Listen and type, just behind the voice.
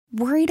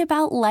Worried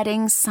about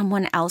letting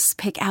someone else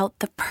pick out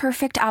the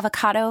perfect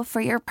avocado for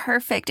your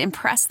perfect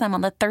impress them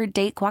on the third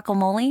date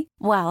guacamole?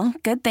 Well,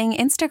 good thing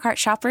Instacart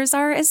shoppers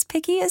are as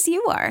picky as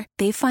you are.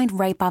 They find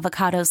ripe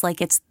avocados like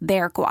it's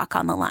their guac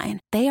on the line.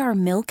 They are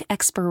milk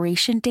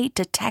expiration date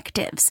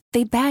detectives.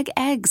 They bag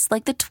eggs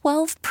like the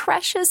 12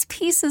 precious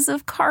pieces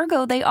of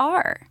cargo they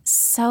are.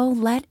 So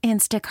let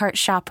Instacart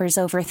shoppers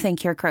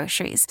overthink your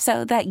groceries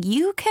so that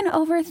you can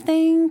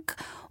overthink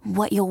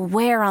what you'll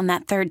wear on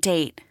that third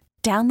date.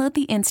 Download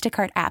the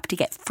Instacart app to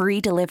get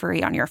free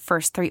delivery on your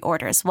first 3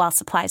 orders while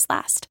supplies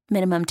last.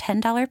 Minimum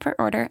 $10 per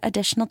order.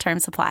 Additional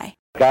terms apply.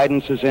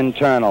 Guidance is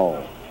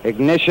internal.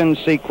 Ignition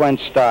sequence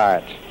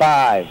starts.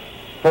 5,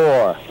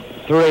 4,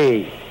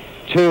 3,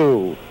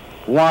 2,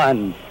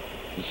 1,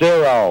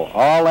 0.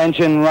 All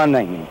engine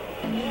running.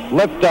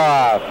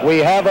 Liftoff. We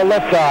have a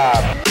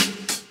liftoff.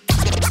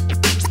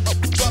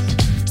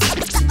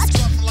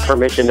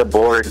 Permission to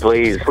board,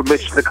 please.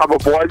 Permission to come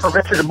aboard.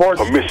 Permission to board.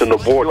 Permission to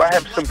board. Do I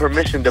have some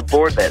permission to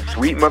board that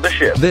sweet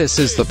mothership? This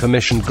is the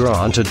Permission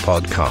Granted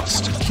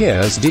podcast.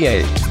 Here's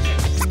DA.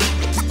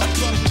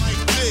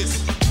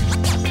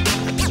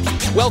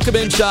 Welcome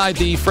inside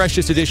the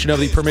freshest edition of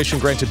the Permission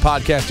Granted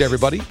podcast,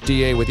 everybody.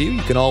 DA with you.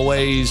 You can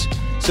always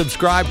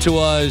subscribe to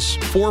us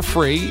for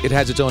free. It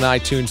has its own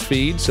iTunes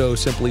feed, so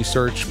simply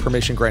search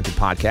Permission Granted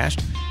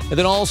podcast. And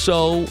then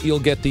also,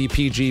 you'll get the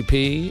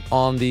PGP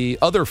on the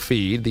other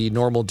feed, the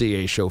normal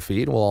DA show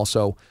feed. We'll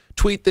also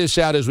tweet this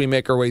out as we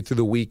make our way through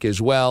the week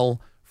as well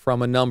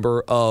from a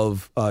number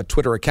of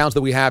Twitter accounts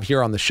that we have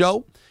here on the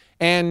show.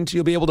 And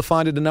you'll be able to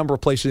find it in a number of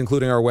places,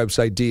 including our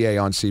website,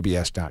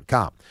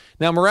 daoncbs.com.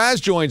 Now,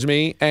 Mraz joins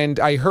me, and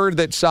I heard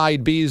that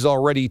Side B is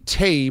already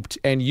taped,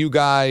 and you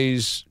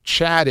guys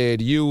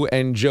chatted, you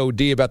and Joe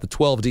D, about the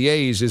 12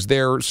 DAs. Is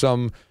there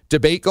some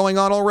debate going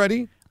on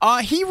already?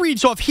 He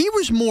reads off, he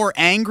was more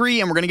angry,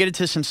 and we're going to get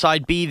into this in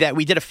Side B, that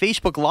we did a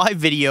Facebook Live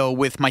video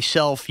with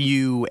myself,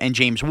 you, and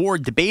James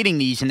Ward debating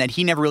these, and that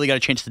he never really got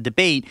a chance to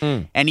debate,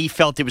 and he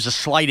felt it was a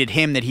slight at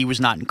him that he was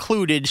not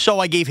included,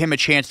 so I gave him a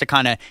chance to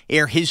kind of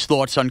air his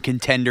thoughts on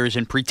contenders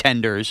and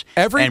pretenders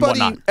and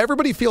whatnot.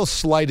 Everybody feels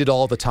slighted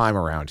all the time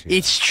around here.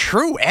 It's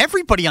true.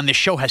 Everybody on this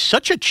show has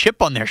such a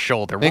chip on their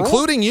shoulder.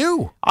 Including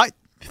you. I'm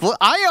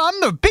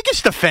the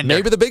biggest offender.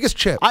 Maybe the biggest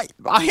chip. I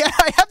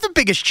have the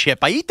biggest chip.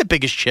 I eat the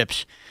biggest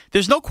chips.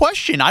 There's no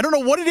question. I don't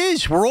know what it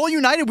is. We're all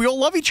united. We all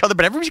love each other,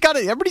 but everybody's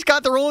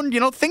got their own,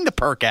 thing to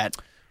perk at.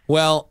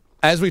 Well,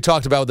 as we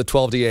talked about with the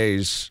 12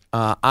 DAs,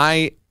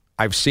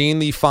 I've seen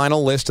the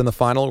final list and the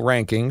final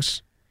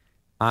rankings.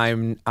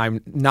 I'm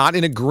not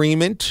in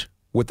agreement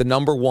with the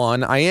number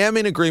one. I am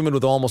in agreement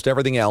with almost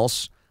everything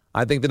else.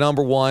 I think the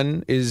number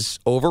one is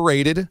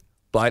overrated.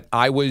 But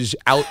I was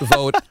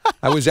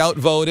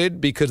outvoted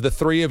because the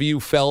three of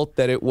you felt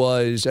that it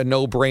was a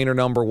no-brainer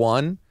number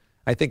one.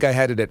 I think I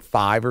had it at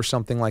 5 or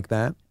something like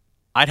that.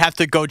 I'd have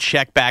to go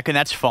check back, and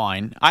that's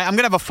fine. I'm going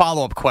to have a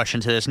follow-up question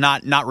to this,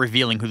 not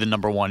revealing who the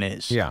number one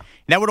is. Yeah. And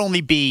that would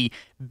only be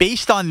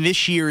based on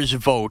this year's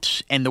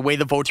votes and the way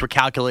the votes were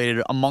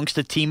calculated amongst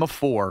a team of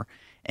 4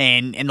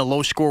 and the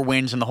low score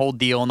wins and the whole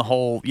deal and the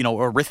whole,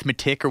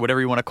 arithmetic or whatever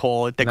you want to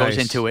call it that goes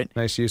into it.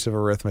 Nice use of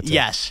arithmetic.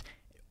 Yes.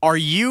 Are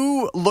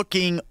you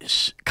looking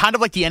kind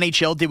of like the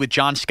NHL did with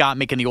John Scott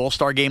making the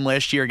All-Star game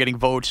last year, getting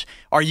votes?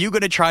 Are you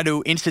going to try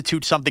to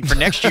institute something for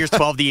next year's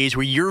 12 DAs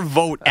where your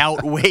vote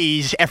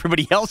outweighs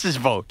everybody else's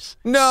votes?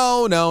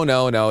 No.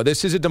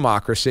 This is a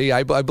democracy.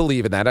 I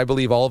believe in that. I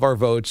believe all of our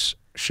votes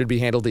should be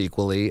handled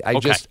equally.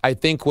 I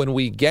think when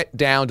we get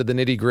down to the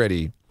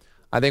nitty-gritty,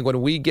 I think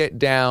when we get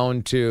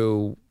down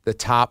to the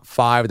top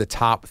 5, the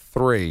top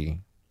 3,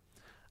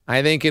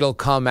 I think it'll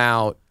come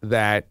out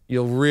that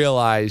you'll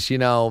realize,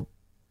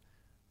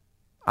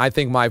 I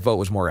think my vote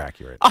was more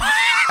accurate.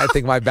 I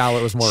think my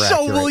ballot was more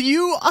accurate. So will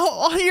you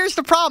here's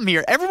the problem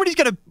here. Everybody's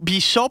going to be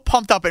so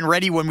pumped up and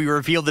ready when we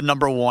reveal the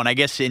number one, I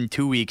guess in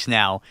 2 weeks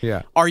now.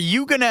 Yeah. Are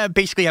you going to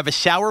basically have a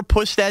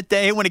sourpuss that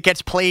day when it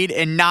gets played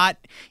and not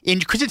in,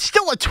 because it's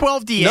still a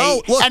 12 DA.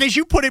 No, look, and as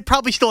you put it,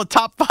 probably still a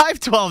top 5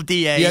 12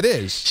 DA. Yeah, it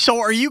is. So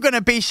are you going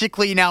to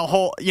basically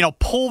now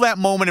pull that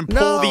moment and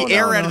pull the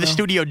air out of the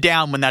studio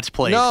down when that's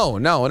played?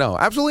 No,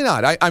 absolutely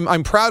not.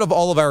 I'm proud of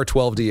all of our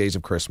 12 DAs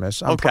of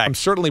Christmas. I'm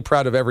certainly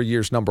proud of every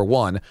year's number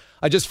one.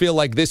 I just feel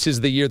like this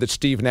is the year that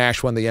Steve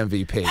Nash won the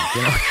MVP.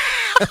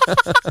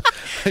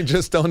 I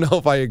just don't know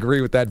if I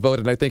agree with that vote,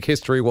 and I think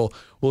history will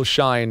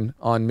shine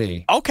on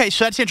me. Okay,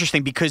 so that's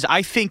interesting because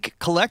I think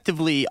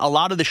collectively a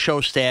lot of the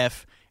show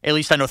staff, at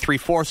least I know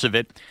 3/4 of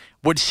it,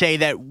 would say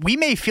that we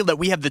may feel that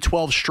we have the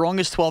 12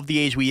 strongest 12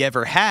 DAs we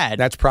ever had.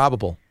 That's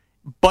probable.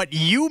 But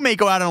you may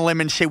go out on a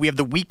limb and say we have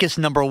the weakest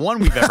number one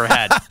we've ever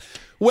had.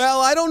 Well,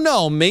 I don't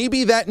know.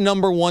 Maybe that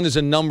number one is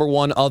a number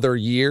one other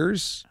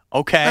years.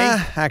 Okay.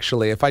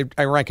 Actually, if I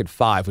rank at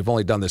 5, we've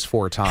only done this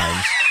 4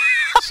 times.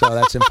 So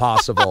that's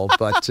impossible.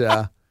 But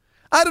I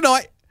don't know.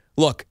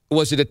 Look,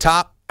 was it a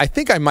top? I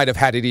think I might have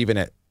had it even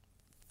at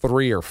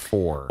 3 or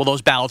 4. Well,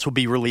 those ballots will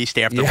be released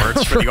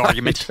afterwards for the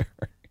arguments.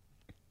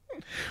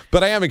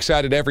 But I am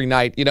excited every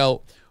night.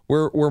 We're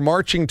we're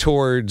marching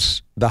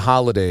towards the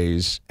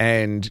holidays,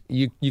 and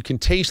you can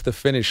taste the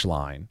finish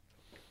line.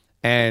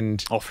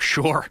 And oh, for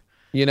sure.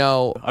 You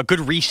know, a good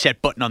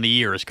reset button on the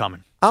year is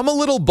coming. I'm a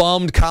little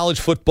bummed college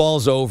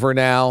football's over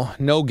now.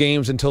 No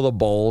games until the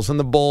bowls, and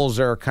the bowls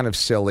are kind of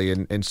silly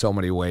in so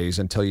many ways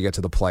until you get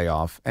to the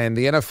playoff. And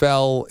the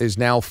NFL is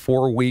now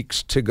 4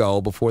 weeks to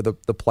go before the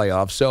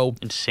playoff. So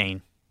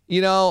insane.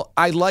 You know,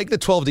 I like the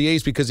 12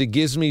 days because it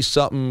gives me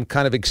something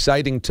kind of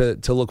exciting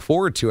to look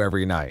forward to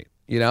every night.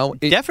 You know,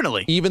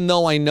 definitely. Even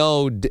though I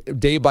know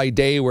day by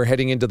day we're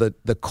heading into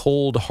the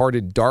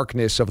cold-hearted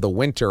darkness of the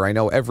winter, I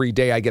know every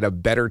day I get a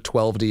better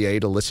 12 DA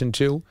to listen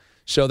to.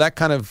 So that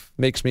kind of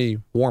makes me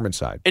warm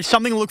inside. It's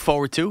something to look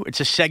forward to. It's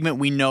a segment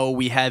we know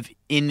we have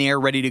in there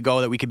ready to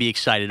go that we could be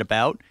excited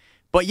about.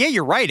 But yeah,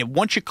 you're right. And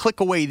once you click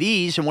away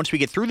these, and once we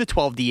get through the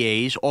 12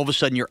 DAs, all of a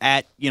sudden you're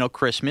at,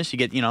 Christmas. You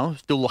get, do a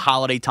little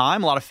holiday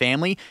time, a lot of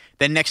family.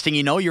 Then next thing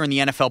you know, you're in the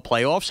NFL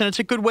playoffs, and it's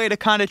a good way to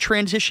kind of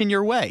transition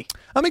your way.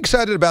 I'm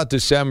excited about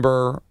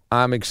December.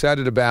 I'm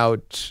excited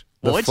about...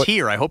 Well, it's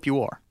here. I hope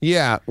you are.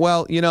 Yeah.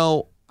 Well,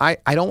 I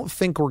don't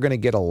think we're going to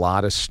get a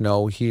lot of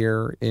snow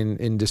here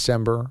in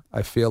December.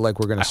 I feel like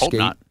we're going to skate.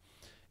 I hope not.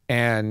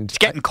 And it's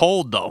getting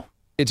cold, though.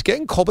 It's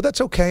getting cold, but that's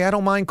okay. I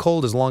don't mind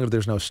cold as long as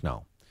there's no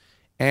snow.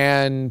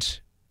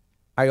 And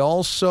I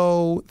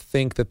also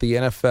think that the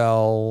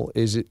NFL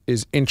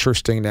is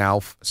interesting now,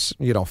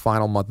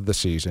 final month of the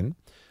season.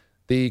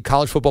 The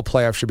college football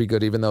playoff should be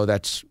good, even though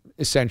that's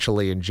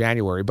essentially in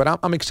January. But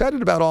I'm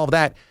excited about all of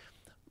that.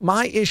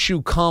 My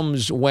issue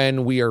comes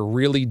when we are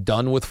really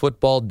done with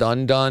football,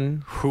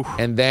 done,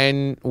 and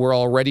then we're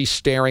already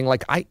staring.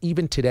 Like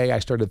even today I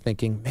started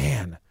thinking,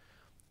 man,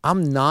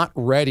 I'm not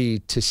ready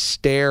to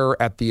stare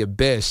at the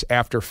abyss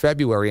after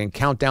February and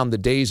count down the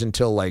days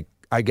until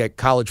I get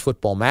college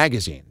football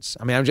magazines.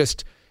 I mean,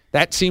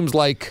 that seems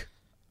like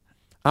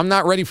I'm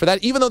not ready for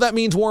that, even though that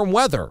means warm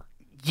weather.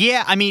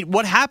 Yeah, I mean,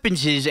 what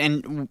happens is,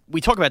 and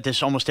we talk about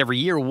this almost every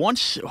year,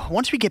 once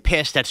we get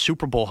past that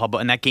Super Bowl hub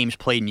and that game's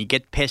played and you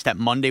get past that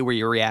Monday where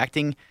you're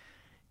reacting,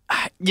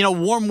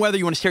 warm weather,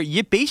 you want to stare,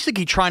 you're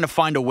basically trying to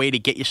find a way to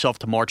get yourself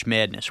to March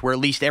Madness, where at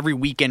least every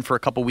weekend for a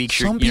couple weeks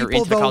you're into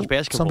the college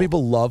basketball. Some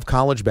people love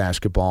college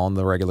basketball in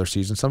the regular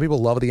season. Some people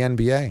love the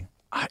NBA.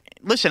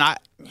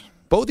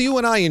 Both you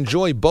and I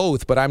enjoy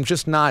both, but I'm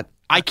just not.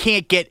 I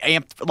can't get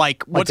amped.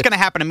 What's going to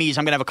happen to me is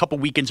I'm going to have a couple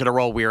weekends in a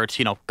row where it's,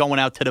 going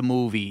out to the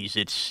movies.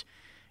 It's,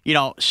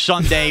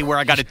 Sunday where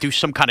I got to do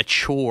some kind of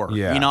chore.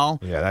 Yeah.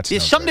 Yeah,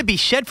 there's something to be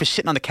said for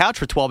sitting on the couch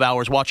for 12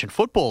 hours watching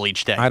football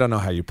each day. I don't know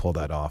how you pull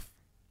that off.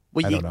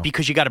 Well,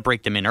 because you got to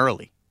break them in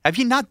early. Have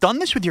you not done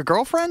this with your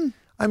girlfriend?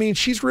 I mean,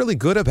 she's really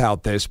good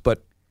about this,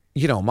 but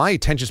my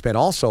attention span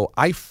also,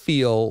 I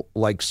feel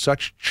like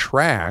such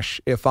trash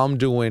if I'm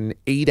doing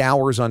 8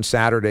 hours on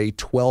Saturday,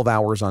 12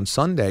 hours on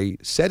Sunday,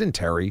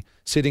 sedentary,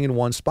 sitting in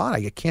one spot.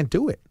 I can't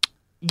do it.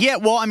 Yeah,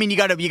 well, I mean, you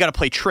got to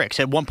play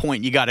tricks. At one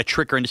point, you got to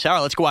trick her into saying, all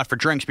right, let's go out for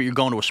drinks, but you're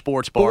going to a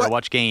sports bar to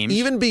watch games.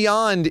 Even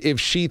beyond if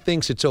she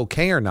thinks it's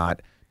okay or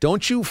not,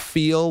 don't you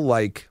feel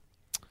like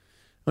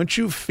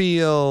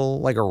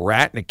a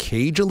rat in a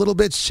cage a little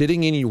bit,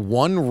 sitting in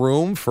one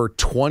room for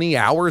 20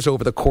 hours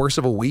over the course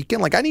of a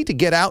weekend? I need to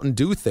get out and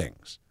do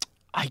things.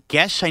 I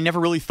guess I never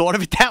really thought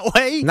of it that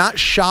way. Not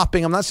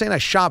shopping. I'm not saying I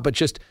shop, but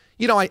just,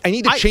 I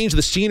need to change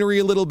the scenery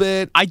a little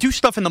bit. I do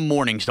stuff in the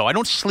mornings, though. I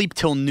don't sleep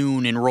till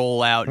noon and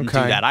roll out and do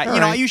that.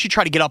 I usually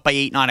try to get up by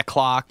 8, 9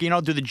 o'clock,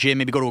 do the gym,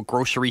 maybe go to a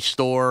grocery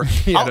store.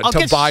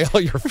 to buy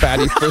all your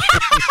fatty food.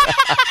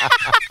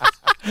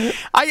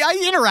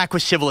 I interact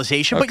with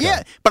civilization, but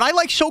but I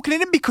like soaking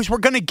it in because we're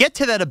going to get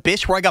to that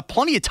abyss where I got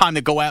plenty of time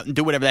to go out and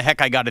do whatever the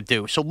heck I got to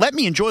do. So let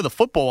me enjoy the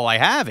football while I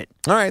have it.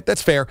 All right,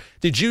 that's fair.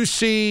 Did you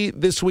see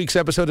this week's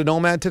episode of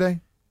Nomad today?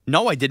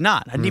 No, I did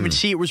not. I didn't even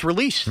see it was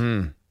released.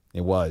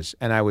 It was,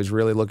 and I was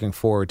really looking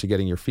forward to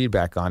getting your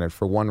feedback on it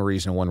for one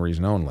reason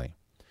only.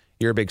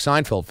 You're a big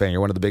Seinfeld fan. You're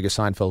one of the biggest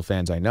Seinfeld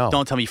fans I know.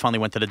 Don't tell me you finally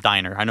went to the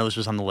diner. I know this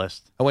was on the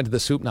list. I went to the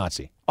Soup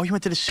Nazi. Oh, you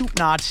went to the Soup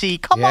Nazi?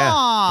 Come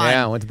on.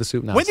 Yeah, I went to the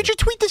Soup Nazi. When did you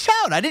tweet this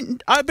out? I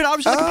didn't. I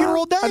was on the computer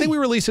all day. I think we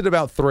released it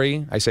about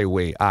 3. I say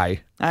we.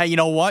 You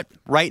know what?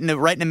 Right in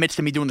the midst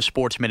of me doing the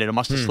Sports Minute, it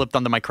must have slipped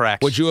under my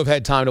cracks. Would you have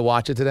had time to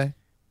watch it today?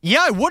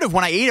 Yeah, I would have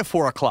when I ate at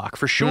 4 o'clock,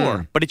 for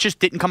sure. But it just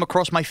didn't come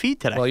across my feed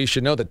today. Well, you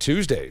should know that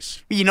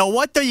Tuesdays. You know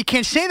what, though? You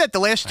can't say that.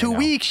 The last 2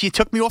 weeks, you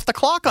took me off the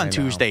clock on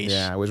Tuesdays.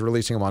 Yeah, I was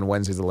releasing them on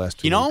Wednesdays the last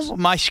 2 weeks.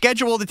 My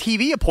schedule of the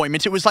TV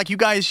appointments, it was like you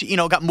guys,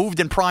 got moved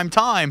in prime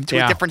time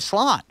to a different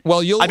slot.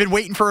 Well, I've been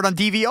waiting for it on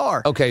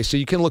DVR. Okay, so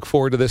you can look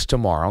forward to this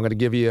tomorrow. I'm going to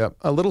give you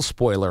a little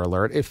spoiler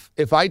alert.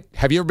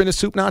 Have you ever been a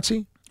Soup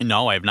Nazi?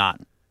 No, I have not.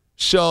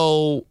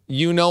 So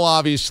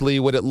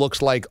obviously what it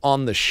looks like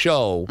on the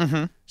show.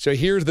 Mm-hmm. So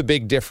here's the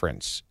big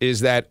difference, is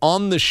that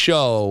on the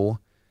show,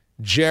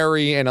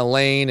 Jerry and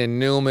Elaine and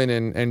Newman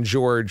and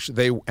George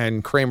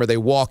and Kramer, they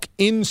walk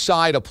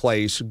inside a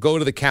place, go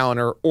to the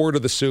counter, order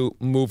the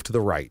soup, move to the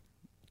right.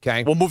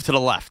 Okay? We'll move to the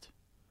left.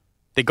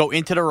 They go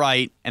into the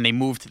right, and they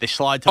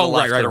slide to the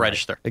left to the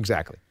register.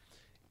 Exactly.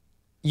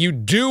 You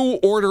do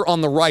order on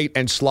the right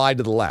and slide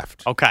to the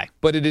left. Okay.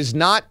 But it is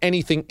not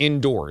anything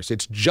indoors.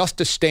 It's just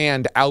a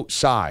stand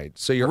outside.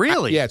 So you're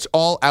Really? Yeah, it's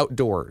all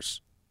outdoors.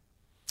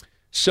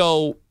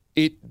 So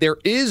there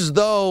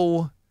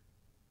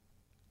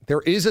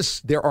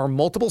are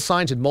multiple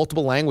signs in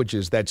multiple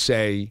languages that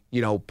say,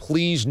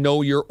 please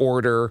know your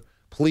order,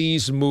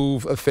 please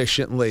move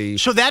efficiently.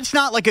 So that's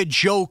not like a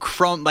joke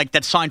from that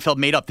Seinfeld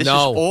made up. This is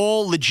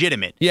all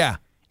legitimate. Yeah.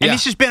 And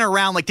this has been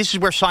around, this is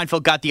where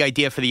Seinfeld got the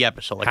idea for the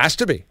episode. Has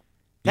to be.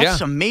 That's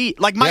amazing.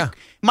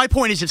 My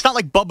point is, it's not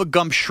like Bubba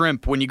Gump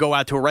Shrimp when you go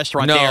out to a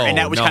restaurant there, and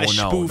that was kind of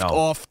spoofed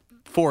off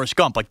Forrest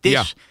Gump.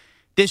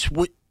 This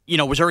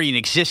was already in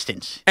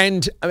existence.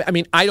 And,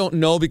 I don't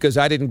know because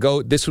I didn't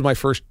go. This was my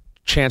first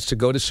chance to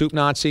go to Soup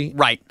Nazi.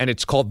 Right. And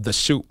it's called the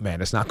Soup Man.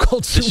 It's not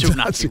called Soup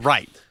Nazi.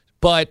 Right.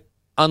 But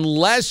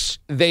unless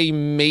they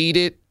made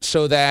it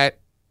so that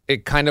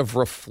it kind of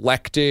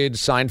reflected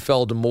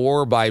Seinfeld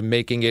more by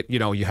making it,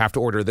 you have to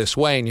order this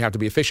way and you have to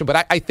be efficient.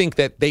 But I think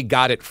that they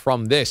got it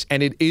from this.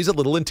 And it is a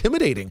little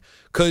intimidating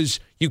because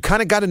you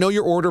kind of got to know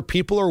your order.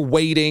 People are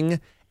waiting.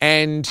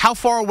 And how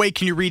far away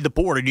can you read the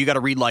board? Or do you got to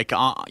read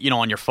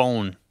on your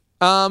phone?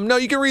 No,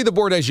 you can read the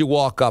board as you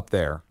walk up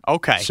there.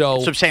 Okay.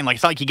 So I'm saying,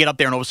 it's not like you get up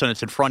there and all of a sudden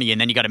it's in front of you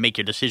and then you got to make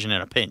your decision in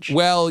a pinch.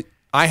 Well,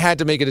 I had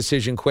to make a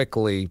decision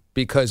quickly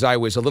because I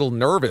was a little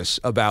nervous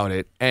about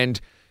it. And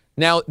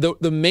now,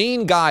 the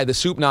main guy, the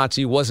Soup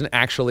Nazi, wasn't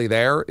actually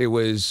there. It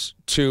was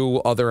two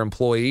other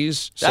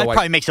employees. That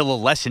probably makes it a little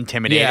less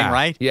intimidating,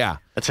 right? Yeah.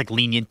 That's like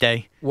lenient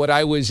day. What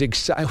I was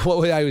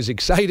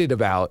excited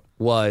about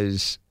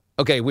was,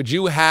 okay, would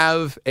you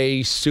have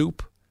a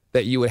soup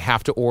that you would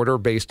have to order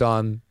based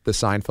on the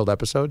Seinfeld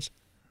episodes?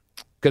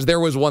 Because there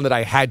was one that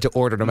I had to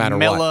order no matter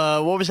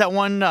what. What was that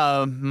one?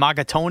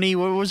 Magatoni?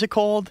 What was it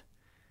called?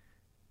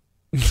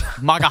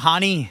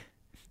 Magahani?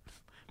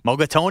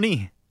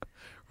 Mogatoni?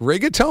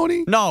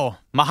 Rigatoni? No,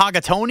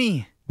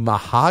 Mahagatoni.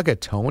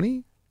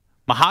 Mahagatoni?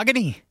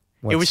 Mahogany.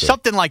 It was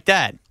something like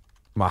that.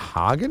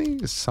 Mahogany?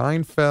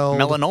 Seinfeld.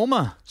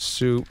 Melanoma.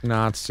 Soup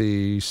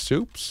Nazi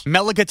soups.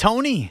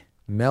 Meligatoni.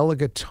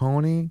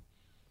 Meligatoni?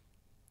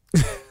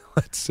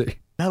 Let's see.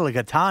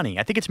 Meligatoni.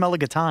 I think it's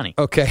Meligatoni.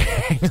 Okay,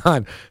 hang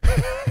on.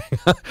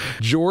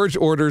 George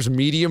orders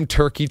medium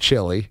turkey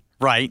chili.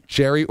 Right.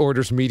 Jerry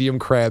orders medium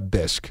crab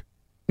bisque.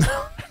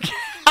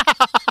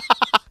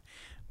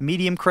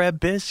 Medium crab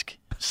bisque?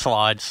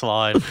 Slide.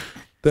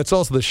 That's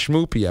also the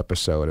Schmoopy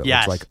episode. It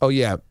yes. looks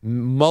like.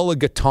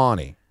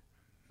 Mulligatawny.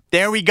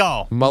 There we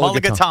go.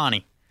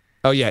 Mulligatawny.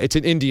 Oh, yeah. It's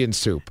an Indian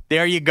soup.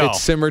 There you go.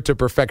 It's simmered to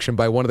perfection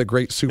by one of the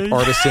great soup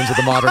artisans of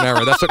the modern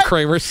era. That's what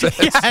Kramer says.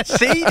 Yeah,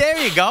 see?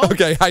 There you go.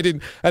 Okay, I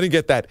didn't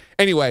get that.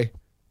 Anyway,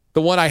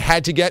 the one I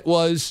had to get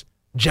was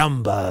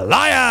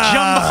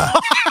jambalaya.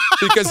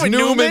 Because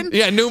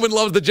Newman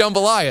loves the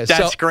jambalaya.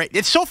 That's great.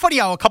 It's so funny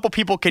how a couple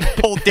people can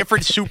pull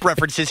different soup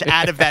references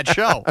out of that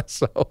show.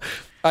 So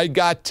I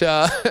got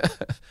the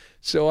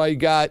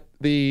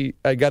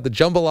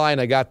jambalaya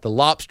and I got the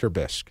lobster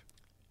bisque.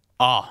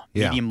 Oh,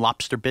 medium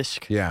lobster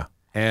bisque. Yeah,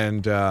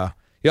 and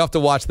you have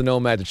to watch the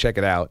Nomad to check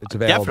it out. It's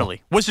available.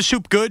 Definitely. Was the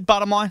soup good?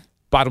 Bottom line.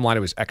 Bottom line,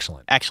 it was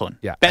excellent. Excellent.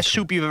 Yeah. Best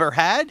soup you've ever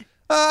had?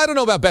 I don't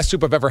know about best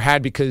soup I've ever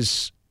had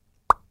because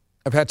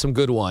I've had some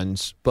good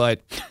ones, but.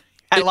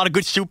 Had a lot of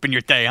good soup in your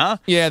day, huh?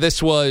 Yeah,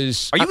 this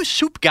was... Are you a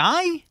soup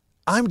guy?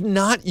 I'm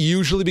not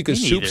usually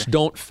because soups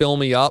don't fill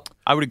me up.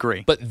 I would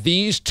agree. But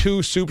these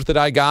two soups that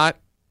I got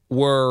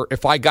were,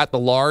 if I got the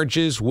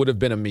larges, would have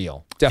been a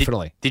meal.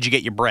 Definitely. Did you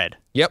get your bread?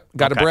 Yep,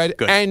 got a bread.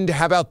 Good. And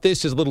how about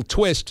this as a little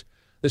twist?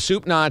 The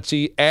Soup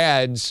Nazi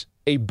adds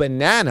a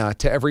banana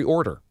to every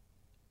order.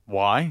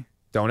 Why?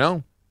 Don't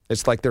know.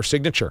 It's like their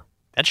signature.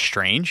 That's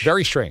strange.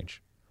 Very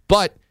strange.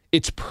 But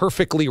it's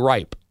perfectly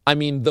ripe. I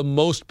mean, the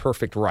most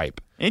perfect ripe.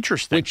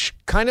 Interesting. Which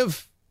kind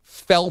of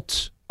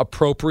felt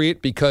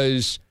appropriate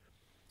because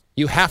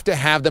you have to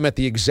have them at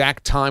the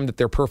exact time that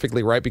they're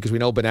perfectly ripe because we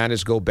know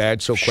bananas go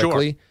bad so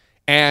quickly. Sure.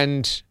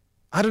 And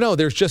I don't know,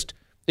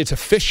 it's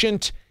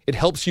efficient. It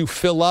helps you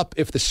fill up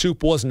if the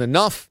soup wasn't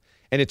enough,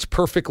 and it's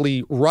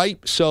perfectly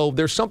ripe. So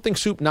there's something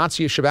Soup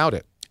Nazi-ish about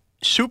it.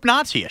 Soup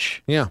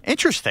Nazi-ish? Yeah.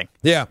 Interesting.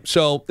 Yeah,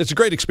 so it's a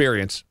great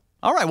experience.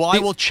 All right, well, I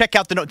will check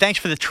out the note. Thanks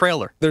for the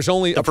trailer. There's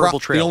only the verbal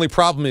trailer. The only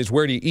problem is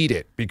where do you eat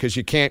it? Because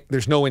you can't,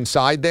 there's no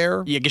inside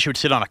there. Yeah, I guess you would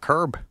sit on a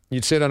curb.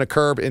 You'd sit on a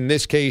curb. In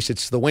this case,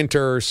 it's the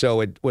winter, so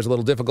it was a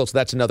little difficult. So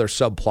that's another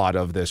subplot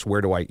of this.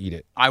 Where do I eat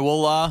it? I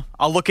will,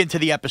 I'll look into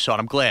the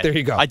episode. I'm glad. There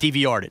you go. I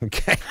DVR'd it.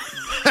 Okay.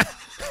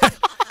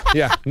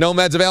 Yeah,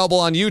 Nomad's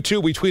available on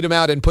YouTube. We tweet them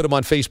out and put them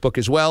on Facebook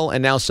as well.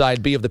 And now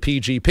side B of the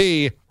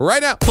PGP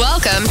right now.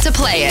 Welcome to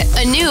Play It,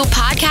 a new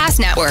podcast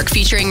network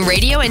featuring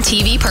radio and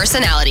TV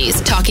personalities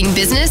talking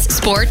business,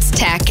 sports,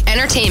 tech,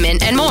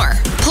 entertainment, and more.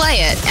 Play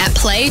it at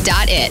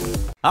play.it.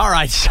 All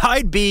right,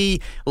 side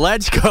B,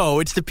 let's go.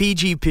 It's the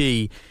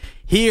PGP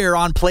here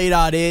on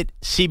Play.it,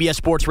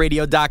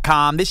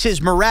 CBSSportsRadio.com. This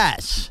is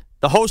Mraz,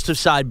 the host of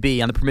Side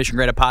B on the Permission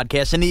Granted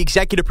podcast and the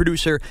executive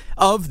producer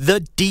of The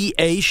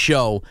DA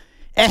Show.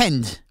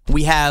 And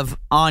We have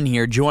on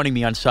here, joining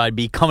me on Side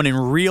B, coming in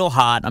real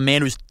hot, a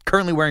man who's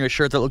currently wearing a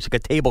shirt that looks like a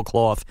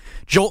tablecloth,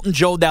 Joltin'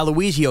 Joe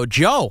D'Aloisio.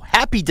 Joe,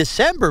 happy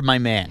December, my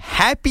man.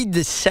 Happy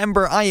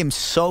December. I am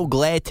so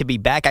glad to be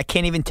back. I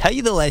can't even tell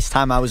you the last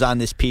time I was on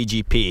this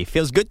PGP. It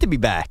feels good to be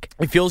back.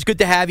 It feels good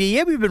to have you.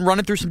 Yeah, we've been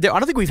running through some... I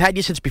don't think we've had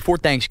you since before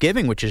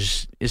Thanksgiving, which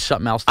is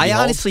something else to I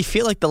behold. honestly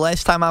feel like the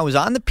last time I was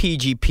on the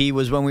PGP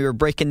was when we were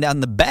breaking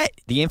down the bet,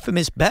 the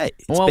infamous bet.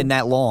 It's been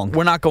that long.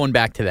 We're not going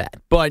back to that.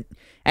 But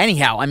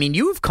anyhow, I mean,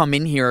 you've come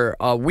in here.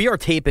 We are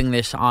taping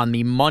this on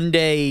the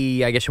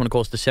Monday, I guess you want to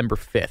call it December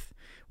 5th,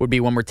 would be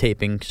when we're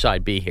taping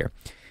Side B here.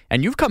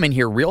 And you've come in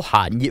here real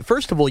hot. And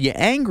first of all, you're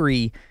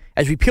angry.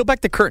 As we peel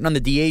back the curtain on the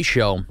DA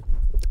show,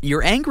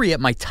 you're angry at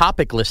my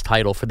topic list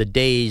title for the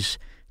day's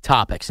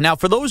topics. Now,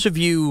 for those of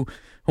you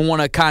who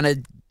want to kind of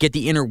get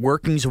the inner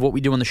workings of what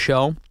we do on the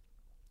show,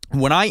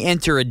 when I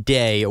enter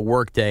a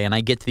work day, and I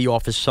get to the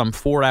office some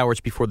 4 hours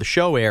before the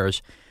show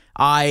airs,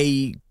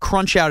 I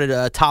crunch out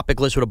a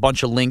topic list with a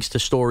bunch of links to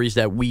stories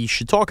that we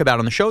should talk about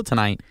on the show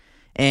tonight.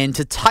 And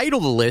to title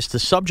the list, the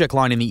subject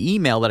line in the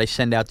email that I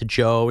send out to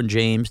Joe and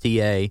James,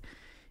 DA,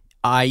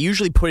 I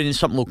usually put it in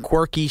something a little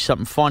quirky,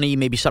 something funny,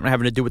 maybe something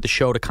having to do with the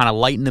show to kind of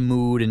lighten the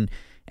mood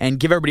and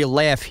give everybody a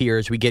laugh here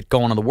as we get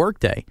going on the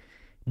workday.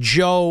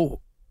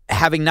 Joe,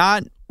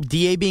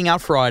 DA being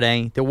out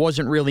Friday, there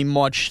wasn't really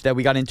much that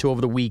we got into over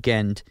the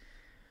weekend.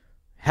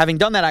 Having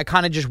done that, I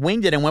kind of just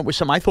winged it and went with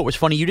something I thought was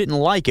funny. You didn't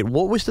like it.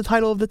 What was the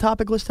title of the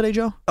topic list today,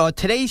 Joe?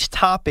 Today's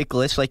topic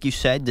list, like you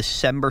said,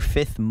 December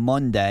 5th,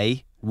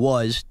 Monday,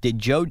 was Did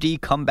Joe D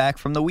come back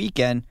from the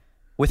weekend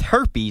with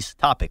herpes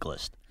topic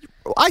list?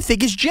 I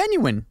think it's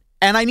genuine.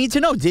 And I need to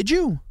know, did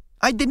you?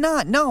 I did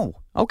not, no.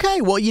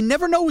 Okay, well, you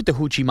never know with the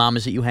hoochie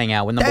mamas that you hang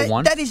out with, number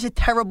one. That is a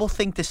terrible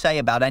thing to say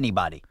about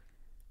anybody.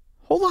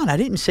 Hold on, I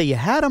didn't say you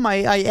had them.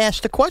 I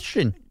asked a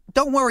question.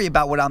 Don't worry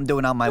about what I'm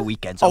doing on my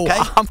weekends, okay?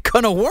 Oh, I'm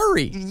going to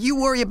worry. You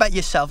worry about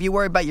yourself. You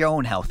worry about your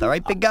own health, all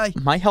right, big guy?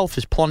 My health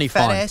is plenty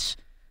Fat fine. ass.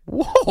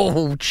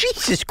 Whoa,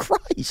 Jesus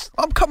Christ.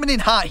 I'm coming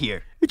in hot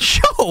here.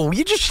 Joe,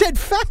 you just said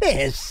fat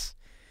ass.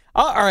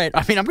 All right,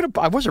 I mean,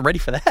 I wasn't ready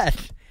for that.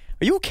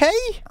 Are you okay?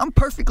 I'm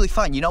perfectly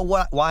fine. You know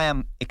why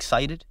I'm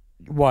excited?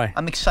 Why?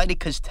 I'm excited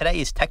because today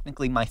is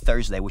technically my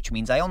Thursday, which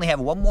means I only have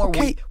one more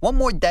week, one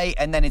more day,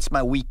 and then it's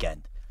my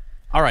weekend.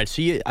 All right,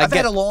 so I've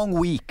had a long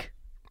week.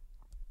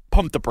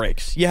 Pump the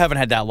brakes. You haven't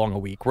had that long a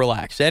week.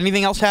 Relax.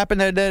 Anything else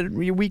happened that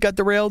your week got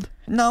derailed?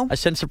 No. I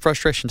sense some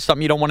frustration.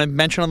 Something you don't want to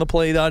mention on the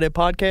Play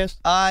podcast?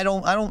 I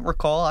don't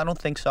recall. I don't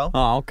think so.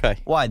 Oh, okay.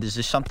 Why? Is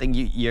this something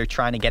you're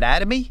trying to get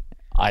out of me?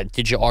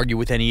 Did you argue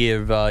with any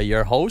of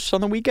your hosts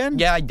on the weekend?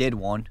 Yeah, I did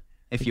one.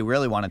 If you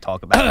really want to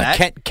talk about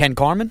that. Ken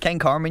Carmen? Ken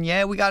Carmen,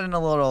 yeah. We got in a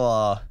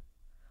little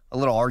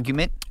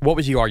argument. What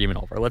was the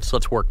argument over?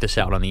 Let's work this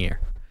out on the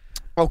air.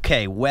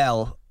 Okay,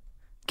 well...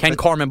 Ken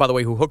Carmen, by the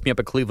way, who hooked me up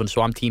at Cleveland,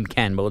 so I'm Team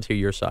Ken, but let's hear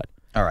your side.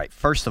 All right.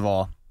 First of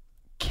all,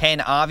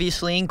 Ken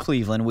obviously in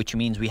Cleveland, which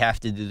means we have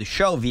to do the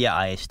show via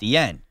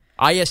ISDN.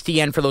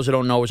 ISDN, for those who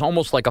don't know, is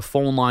almost like a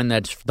phone line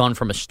that's done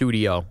from a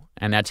studio,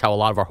 and that's how a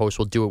lot of our hosts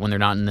will do it when they're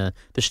not in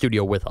the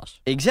studio with us.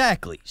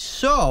 Exactly.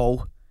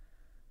 So,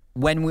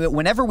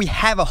 whenever we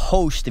have a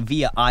host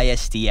via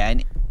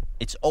ISDN,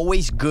 it's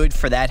always good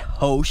for that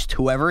host,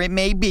 whoever it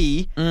may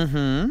be,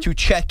 to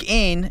check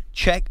in.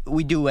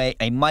 We do a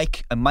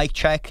mic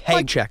check. Hey,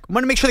 mic check. I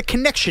want to make sure the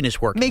connection is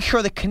working. Make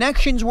sure the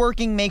connection's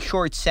working. Make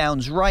sure it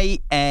sounds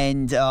right,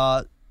 and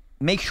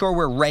make sure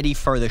we're ready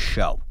for the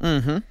show.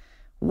 Mm-hmm.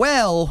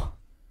 Well,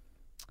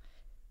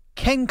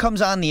 Ken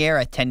comes on the air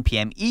at 10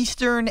 p.m.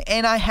 Eastern,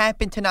 and I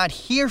happen to not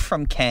hear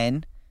from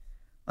Ken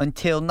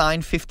until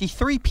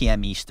 9:53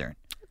 p.m. Eastern.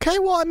 Okay,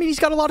 well, I mean, he's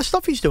got a lot of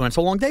stuff he's doing. It's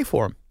a long day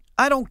for him.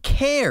 I don't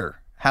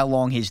care how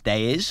long his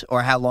day is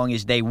or how long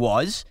his day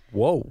was.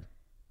 Whoa.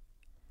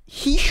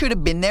 He should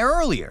have been there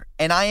earlier,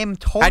 and I am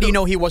told. How do you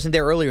know he wasn't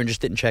there earlier and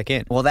just didn't check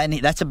in? Well, then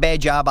that's a bad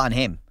job on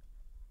him.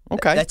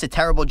 Okay. That's a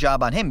terrible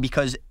job on him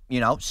because,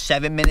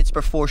 7 minutes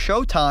before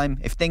showtime,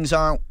 if things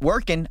aren't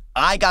working,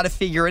 I got to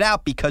figure it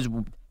out because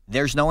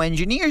there's no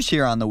engineers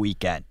here on the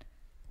weekend.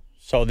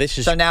 So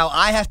now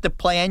I have to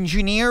play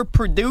engineer,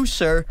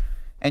 producer,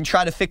 and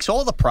try to fix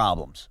all the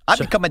problems. I've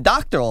become a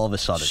doctor all of a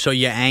sudden. So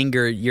you're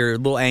a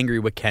little angry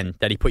with Ken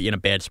that he put you in a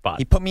bad spot.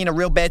 He put me in a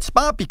real bad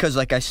spot because,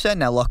 like I said,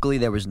 now luckily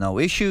there was no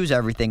issues.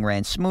 Everything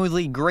ran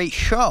smoothly. Great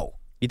show.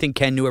 You think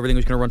Ken knew everything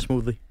was going to run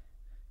smoothly?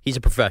 He's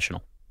a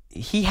professional.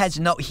 He's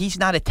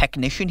not a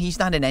technician. He's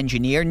not an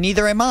engineer.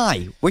 Neither am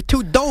I. We're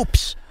two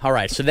dopes. All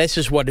right, so this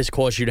is what has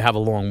caused you to have a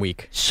long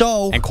week.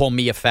 And call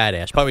me a fat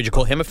ass. Probably would you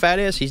call him a fat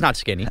ass? He's not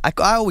skinny. I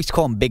always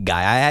call him big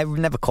guy. I've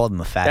never called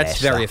him a fat ass.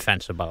 That's very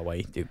offensive, by the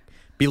way, dude.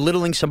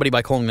 Belittling somebody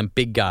by calling them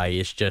big guy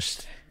is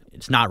just,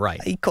 it's not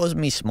right. He calls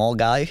me small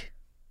guy.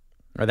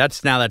 Or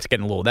that's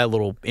getting that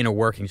little inner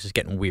workings is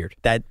getting weird.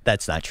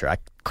 That's not true. I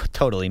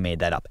totally made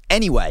that up.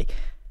 Anyway,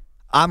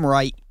 I'm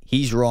right.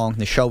 He's wrong.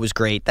 The show was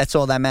great. That's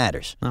all that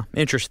matters. Oh,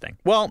 interesting.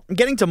 Well,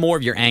 getting to more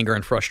of your anger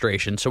and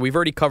frustration. So we've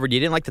already covered you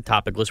didn't like the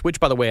topic list, which,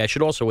 by the way, I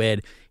should also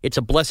add, it's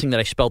a blessing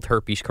that I spelled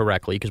herpes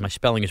correctly because my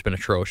spelling has been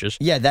atrocious.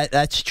 Yeah,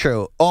 that's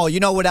true. Oh,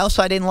 you know what else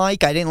I didn't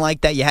like? I didn't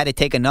like that you had to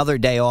take another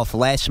day off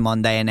last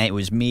Monday, and it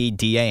was me,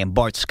 DA, and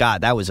Bart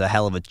Scott. That was a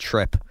hell of a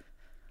trip.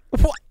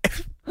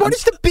 What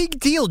is the big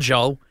deal,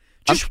 Joe?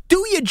 Just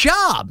do your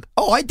job.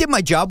 Oh, I did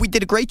my job. We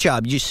did a great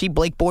job. You see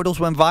Blake Bortles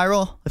went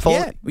viral?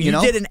 You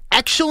did an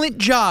excellent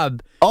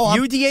job. Oh,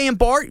 UDA and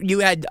Bart, you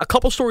had a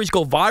couple stories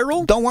go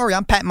viral. Don't worry.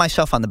 I'm patting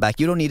myself on the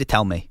back. You don't need to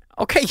tell me.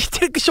 Okay,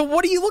 so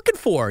what are you looking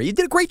for? You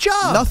did a great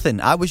job.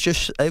 Nothing. It was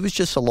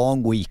just a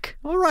long week.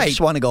 All right. I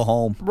just want to go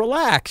home.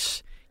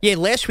 Relax. Yeah,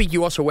 last week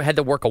you also had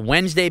to work a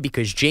Wednesday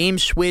because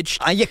James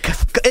switched. And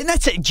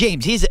that's it,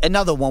 James. He's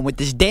another one with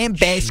this damn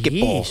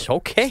basketball. Jeez,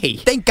 okay.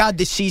 Thank God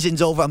this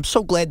season's over. I'm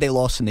so glad they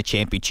lost in the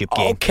championship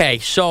game. Okay,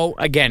 so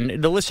again,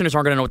 the listeners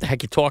aren't going to know what the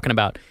heck you're talking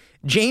about.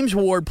 James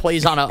Ward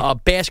plays on a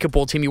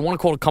basketball team. You want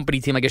to call it a company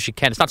team, I guess you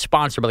can. It's not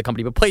sponsored by the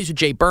company, but plays with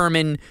Jay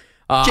Berman.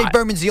 Jay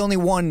Berman's the only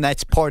one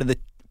that's part of the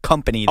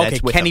company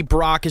that's with Kenny him.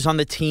 Brock is on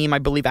the team. I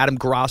believe Adam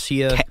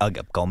Gracia.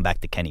 Going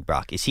back to Kenny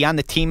Brock. Is he on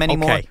the team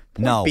anymore? Okay.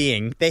 No.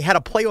 They had a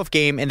playoff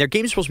game, and their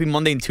game is supposed to be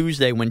Monday and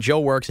Tuesday when Joe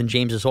works and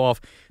James is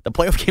off. The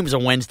playoff game was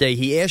on Wednesday.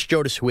 He asked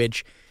Joe to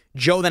switch.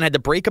 Joe then had to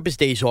break up his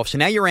days off. So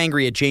now you're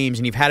angry at James,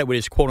 and you've had it with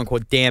his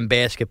quote-unquote damn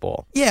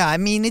basketball. Yeah, I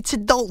mean, it's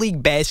adult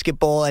league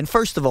basketball. And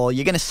first of all,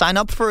 you're going to sign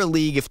up for a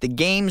league. If the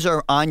games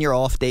are on your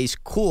off days,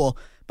 cool.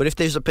 But if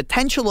there's a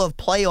potential of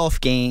playoff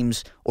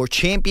games or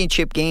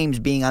championship games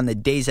being on the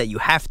days that you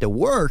have to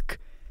work,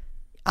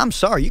 I'm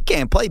sorry, you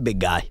can't play, big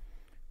guy.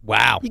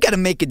 Wow. You got to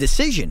make a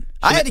decision.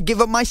 I had to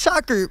give up my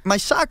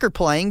soccer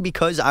playing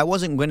because I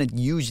wasn't going to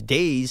use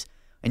days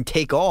and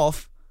take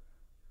off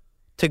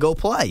to go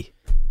play.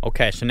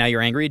 Okay, so now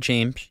you're angry at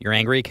James. You're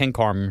angry at Ken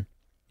Carmen.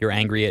 You're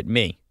angry at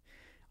me.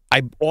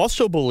 I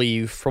also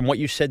believe, from what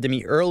you said to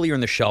me earlier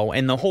in the show,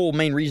 and the whole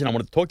main reason I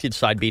wanted to talk to you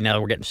Side B now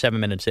that we're getting 7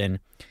 minutes in,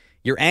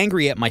 you're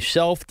angry at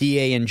myself,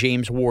 DA, and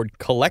James Ward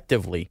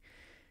collectively.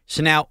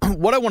 So now,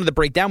 what I wanted to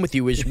break down with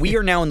you is we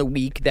are now in the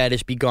week that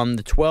has begun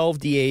the 12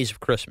 DAs of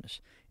Christmas.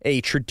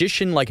 A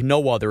tradition like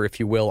no other, if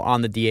you will,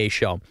 on the DA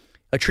show.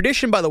 A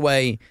tradition, by the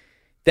way,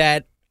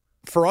 that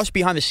for us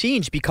behind the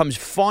scenes becomes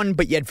fun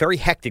but yet very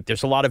hectic.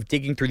 There's a lot of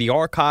digging through the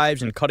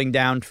archives and cutting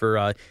down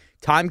for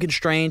time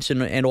constraints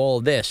and all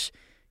of this.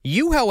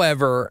 You,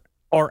 however,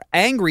 are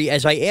angry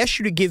as I asked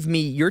you to give me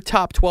your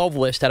top 12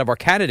 list out of our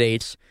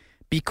candidates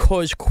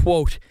because,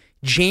 quote,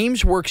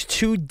 James works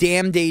 2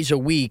 damn days a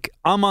week.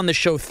 I'm on the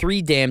show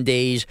 3 damn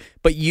days,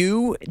 but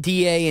you,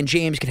 DA, and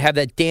James could have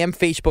that damn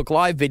Facebook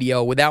Live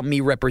video without me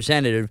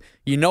representative.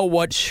 You know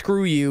what?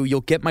 Screw you.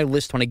 You'll get my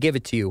list when I give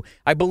it to you.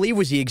 I believe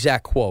was the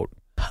exact quote.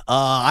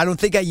 I don't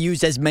think I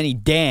used as many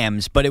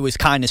dams, but it was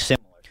kind of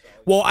similar.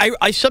 Well,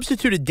 I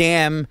substituted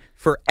damn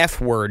for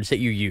F words that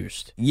you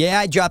used. Yeah,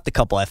 I dropped a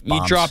couple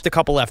F-bombs. You dropped a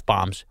couple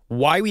F-bombs.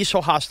 Why were you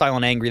so hostile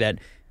and angry that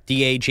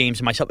DA, James,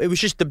 and myself? It was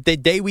just the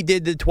day we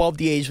did the 12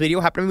 DAs video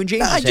happened when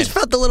James was I just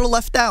felt a little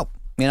left out.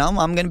 You know,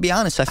 I'm going to be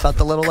honest. I felt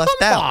a little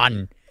left out. Come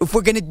on. If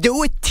we're going to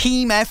do a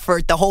team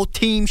effort, the whole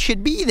team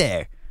should be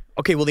there.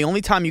 Okay, well, the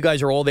only time you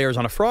guys are all there is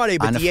on a Friday,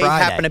 but DA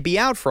happened to be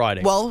out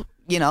Friday. Well,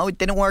 you know, it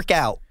didn't work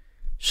out.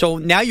 So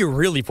now you're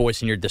really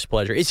voicing your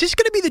displeasure. Is this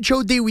going to be the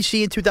Joe D we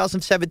see in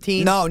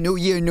 2017? No, new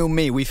year, new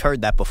me. We've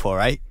heard that before,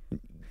 right?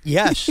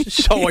 Yes.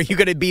 So are you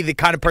going to be the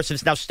kind of person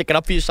that's now sticking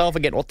up for yourself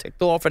and getting all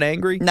ticked off and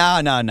angry?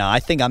 No.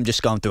 I think I'm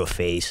just going through a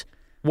phase.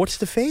 What's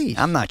the phase?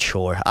 I'm not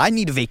sure. I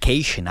need a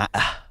vacation.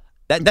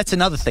 That's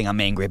another thing I'm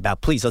angry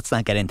about. Please, let's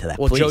not get into that.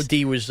 Well, please. Joe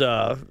D was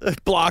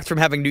blocked from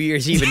having New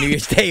Year's Eve and New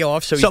Year's Day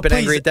off, so he's been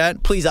angry at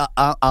that. Please,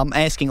 I'm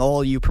asking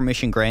all you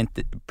permission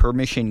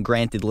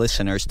granted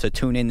listeners to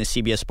tune in to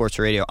CBS Sports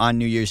Radio on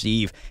New Year's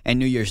Eve and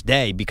New Year's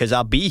Day because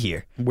I'll be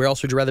here. Where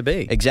else would you rather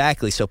be?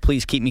 Exactly. So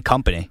please keep me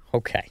company.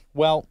 Okay.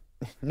 Well,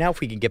 now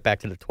if we can get back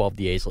to the 12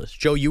 DAs list.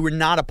 Joe, you were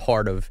not a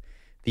part of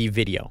the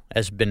video,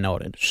 as been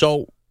noted.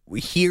 So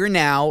here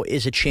now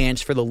is a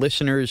chance for the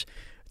listeners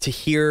to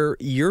hear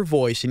your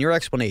voice and your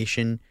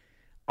explanation.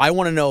 I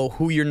want to know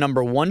who your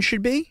number one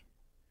should be.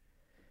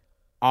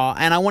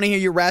 And I want to hear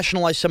you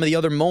rationalize some of the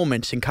other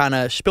moments and kind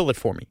of spill it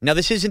for me. Now,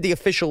 this isn't the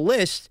official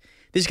list.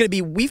 This is going to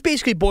be, we've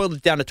basically boiled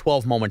it down to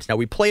 12 moments. Now,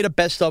 we played a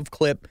best of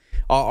clip,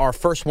 our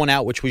first one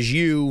out, which was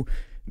you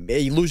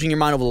losing your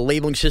mind over the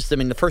labeling system,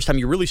 and the first time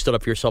you really stood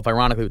up for yourself,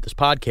 ironically, with this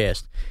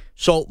podcast.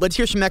 So let's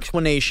hear some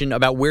explanation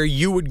about where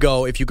you would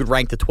go if you could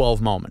rank the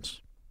 12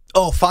 moments.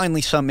 Oh,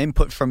 finally some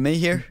input from me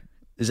here?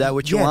 Is that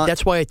what you want?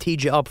 That's why I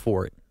teed you up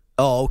for it.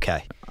 Oh,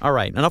 okay. All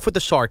right. Enough with the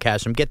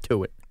sarcasm. Get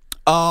to it.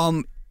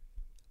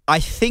 I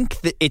think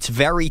that it's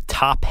very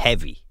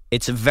top-heavy.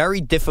 It's a very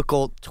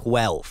difficult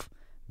 12.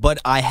 But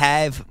I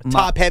have...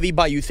 Top-heavy,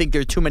 but you think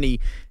there are too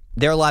many...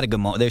 There are a lot of good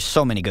moments. There's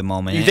so many good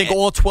moments. You think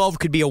all 12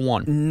 could be a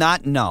 1?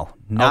 Not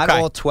okay.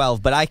 all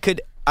 12. But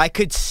I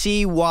could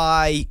see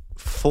why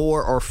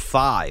 4 or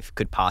 5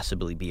 could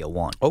possibly be a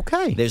 1.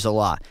 Okay. There's a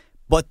lot.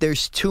 But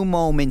there's 2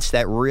 moments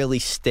that really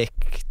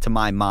stick to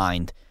my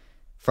mind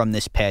from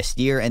this past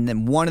year, and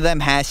then one of them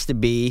has to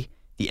be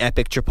the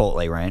epic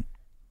Chipotle rant.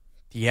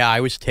 Yeah, I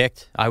was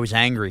ticked. I was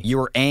angry. You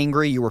were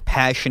angry. You were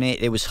passionate.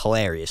 It was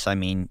hilarious. I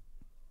mean,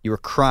 you were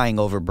crying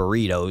over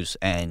burritos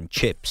and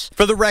chips.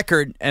 For the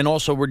record, and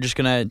also we're just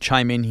going to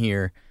chime in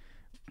here,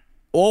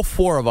 all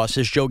four of us,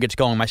 as Joe gets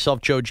going,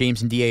 myself, Joe,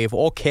 James, and DA, have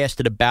all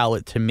casted a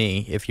ballot to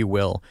me, if you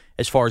will,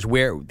 as far as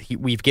where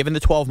we've given the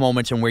 12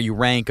 moments and where you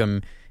rank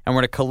them, and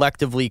we're going to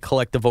collectively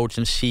collect the votes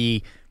and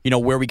see,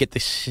 where we get the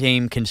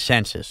same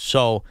consensus.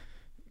 So,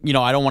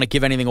 I don't want to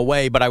give anything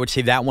away, but I would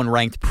say that one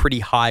ranked pretty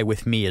high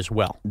with me as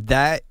well.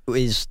 That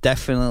is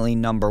definitely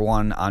number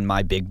one on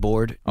my big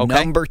board. Okay.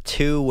 Number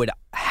two would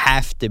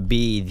have to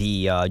be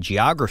the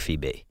geography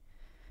bee,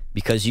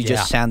 because you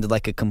just sounded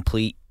like a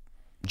complete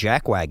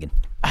jackwagon.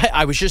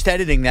 I was just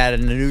editing that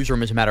in the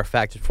newsroom, as a matter of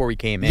fact, before we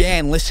came in. Yeah,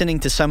 and listening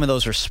to some of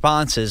those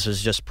responses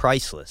was just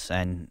priceless,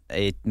 and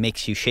it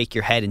makes you shake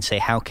your head and say,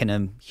 how can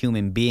a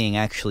human being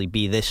actually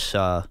be this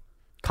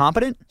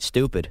competent?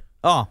 Stupid.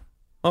 Oh,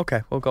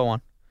 okay. We'll go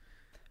on.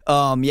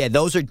 Yeah,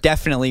 those are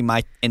definitely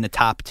in the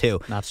top two.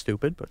 Not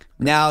stupid, but...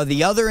 Now,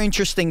 the other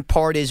interesting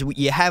part is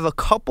you have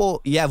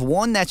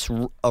one that's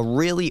a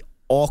really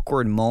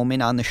awkward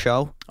moment on the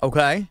show.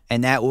 Okay.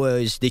 And that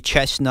was the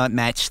Chestnut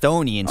Matt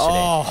Stoney incident.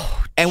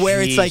 Oh, and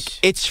where geez. it's like,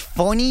 it's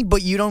funny,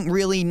 but you don't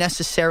really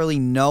necessarily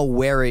know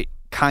where it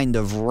kind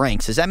of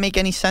ranks. Does that make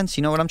any sense?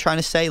 You know what I'm trying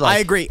to say? Like, I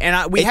agree.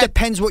 And it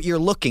depends what you're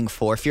looking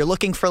for. If you're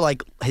looking for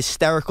like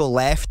hysterical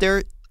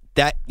laughter,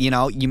 that,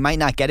 you might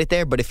not get it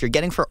there. But if you're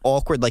getting for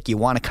awkward, like you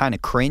want to kind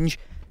of cringe,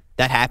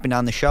 that happened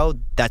on the show,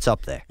 that's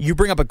up there. You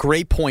bring up a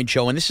great point,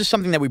 Joe, and this is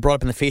something that we brought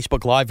up in the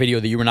Facebook Live video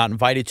that you were not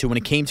invited to when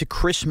it came to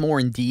Chris Moore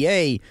and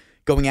DA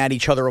going at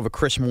each other over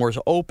Chris Moore's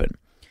Open.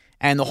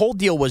 And the whole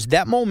deal was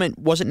that moment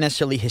wasn't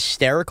necessarily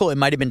hysterical. It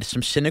might have been to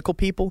some cynical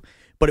people,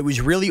 but it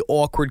was really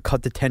awkward,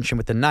 cut the tension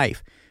with the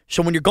knife.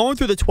 So when you're going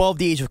through the 12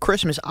 days of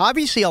Christmas,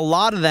 obviously a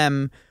lot of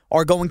them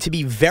are going to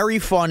be very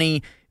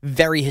funny,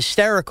 very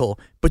hysterical,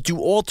 but do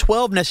all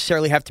 12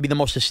 necessarily have to be the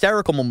most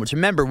hysterical moments?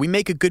 Remember, we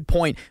make a good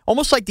point,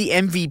 almost like the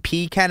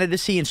MVP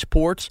candidacy in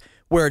sports,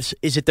 where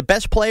is it the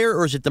best player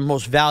or is it the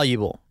most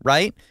valuable,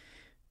 right?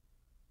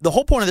 The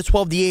whole point of the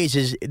 12 DAs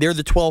is they're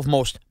the 12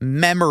 most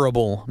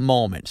memorable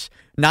moments.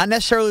 Not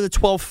necessarily the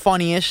 12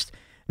 funniest,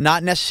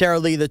 not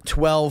necessarily the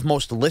 12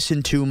 most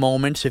listened to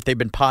moments if they've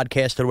been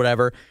podcasted or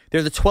whatever.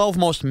 They're the 12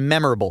 most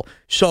memorable.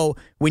 So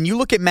when you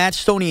look at Matt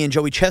Stoney and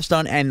Joey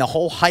Chestnut and the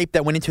whole hype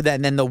that went into that,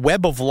 and then the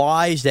web of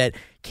lies that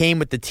came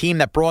with the team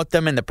that brought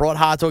them and that brought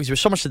hot dogs,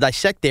 there's so much to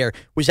dissect there.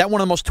 Was that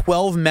one of the most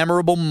 12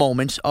 memorable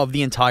moments of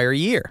the entire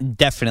year?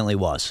 Definitely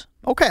was.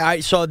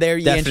 Okay, so there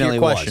you answer your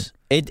question. Was.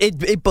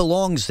 It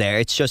belongs there.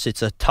 It's just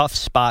it's a tough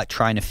spot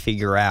trying to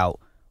figure out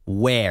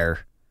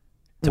where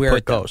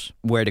it goes.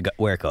 And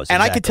exactly.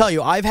 I can tell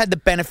you, I've had the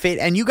benefit,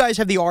 and you guys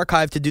have the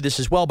archive to do this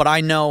as well, but I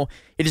know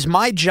it is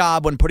my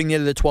job when putting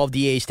together the 12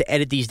 DAs to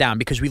edit these down,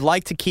 because we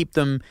like to keep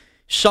them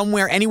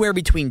anywhere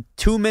between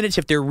 2 minutes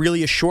if they're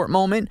really a short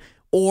moment,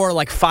 or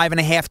like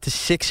 5.5 to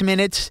 6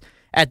 minutes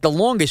at the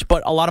longest.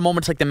 But a lot of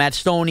moments like the Matt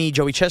Stoney,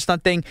 Joey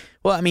Chestnut thing,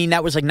 well, I mean,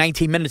 that was like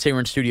 19 minutes they were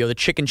in studio. The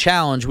Chicken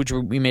Challenge, which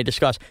we may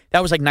discuss,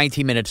 that was like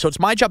 19 minutes. So it's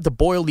my job to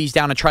boil these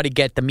down and try to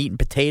get the meat and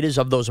potatoes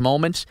of those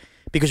moments,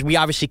 because we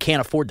obviously can't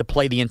afford to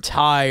play the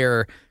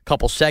entire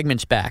couple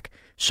segments back.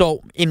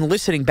 So in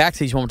listening back to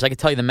these moments, I can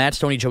tell you the Matt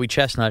Stoney, Joey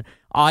Chestnut,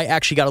 I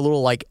actually got a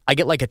little I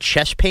get like a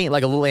chest pain,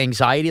 like a little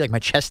anxiety, like my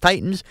chest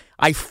tightens.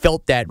 I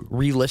felt that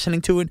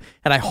re-listening to it,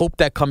 and I hope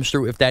that comes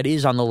through if that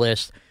is on the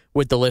list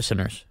with the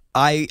listeners.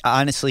 I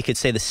honestly could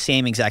say the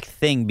same exact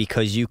thing,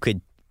 because you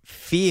could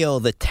feel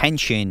the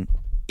tension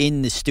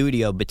in the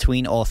studio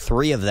between all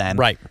three of them.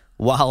 Right.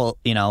 While,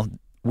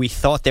 we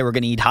thought they were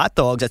going to eat hot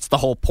dogs. That's the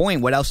whole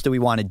point. What else do we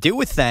want to do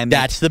with them?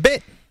 That's the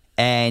bit.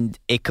 And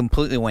it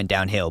completely went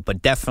downhill,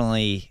 but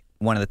definitely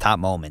one of the top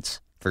moments,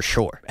 for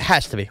sure. It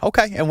has to be.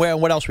 Okay. And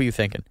what else were you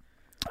thinking?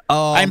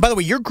 And by the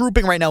way, you're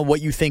grouping right now what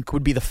you think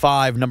would be the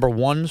 5 number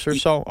ones or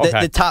so?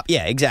 Okay. The top,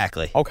 yeah,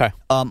 exactly. Okay.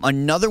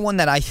 Another one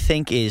that I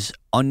think is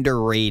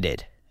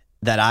underrated,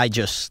 that I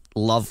just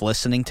love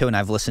listening to, and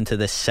I've listened to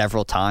this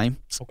several times,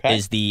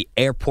 is the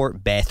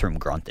airport bathroom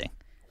grunting.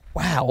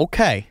 Wow,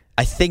 okay.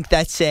 I think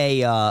that's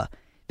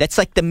that's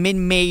like the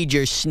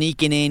mid-major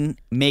sneaking in,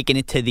 making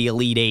it to the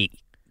Elite Eight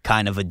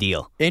kind of a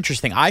deal.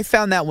 Interesting. I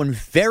found that one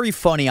very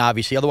funny,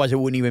 obviously. Otherwise, it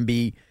wouldn't even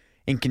be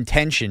in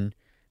contention.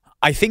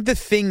 I think the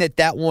thing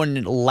that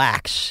one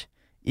lacks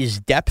is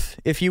depth,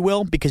 if you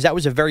will, because that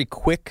was a very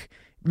quick...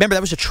 Remember,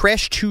 that was a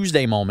Trash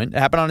Tuesday moment. It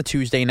happened on a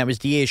Tuesday, and that was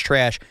DA's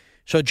Trash.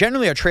 So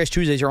generally, our Trash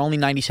Tuesdays are only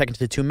 90 seconds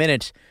to 2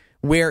 minutes,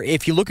 where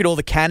if you look at all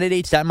the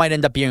candidates, that might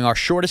end up being our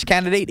shortest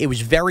candidate. It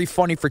was very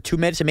funny for 2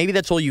 minutes, and maybe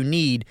that's all you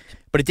need,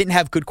 but it didn't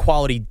have good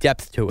quality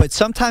depth to it. But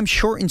sometimes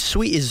short and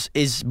sweet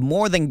is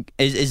more than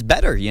is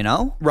better,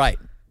 Right.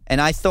 And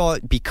I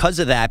thought because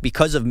of that,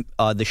 because of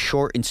the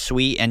short and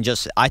sweet, and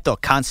just I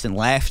thought constant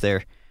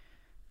laughter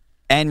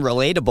and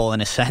relatable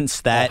in a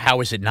sense that... Well,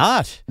 how is it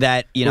not?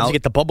 That, Let's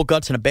get the bubble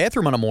guts in a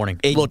bathroom in the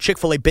morning. A little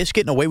Chick-fil-A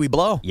biscuit and away we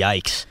blow.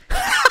 Yikes.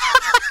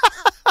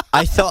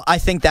 I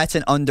think that's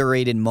an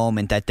underrated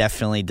moment that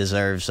definitely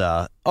deserves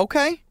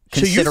Okay.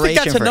 So you think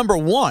that's a number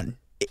one?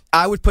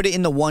 I would put it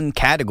in the one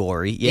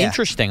category. Yeah.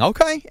 Interesting.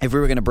 Okay. If we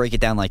were going to break it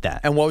down like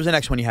that. And what was the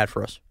next one you had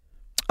for us?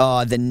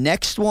 The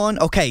next one,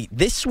 okay,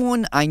 this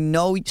one I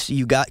know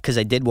you got because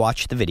I did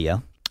watch the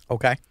video.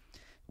 Okay.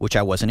 Which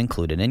I wasn't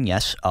included in,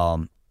 yes.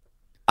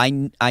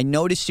 I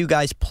noticed you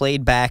guys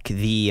played back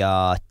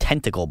the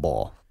tentacle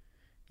ball.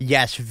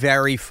 Yes,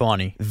 very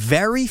funny.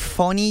 Very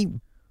funny,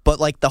 but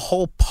like the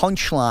whole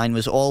punchline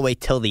was all the way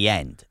till the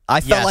end.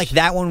 I felt like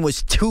that one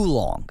was too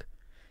long.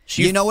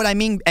 So you know what I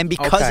mean? And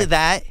because of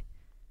that,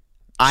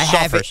 I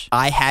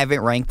have it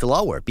ranked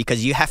lower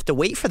because you have to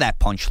wait for that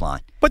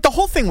punchline. But the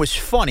whole thing was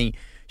funny.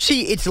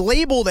 See, it's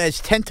labeled as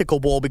tentacle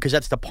ball because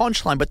that's the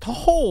punchline, but the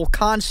whole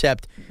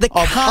concept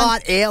of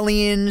hot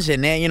aliens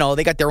and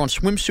they got their own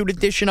swimsuit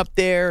edition up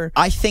there.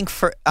 I think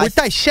we're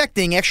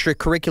dissecting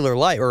extracurricular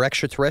life or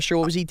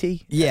extraterrestrial. What was ET?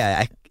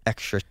 Yeah,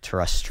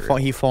 extraterrestrial.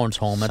 He phones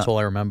home. That's all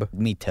I remember.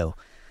 Me too.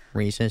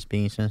 Reese's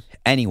Pieces.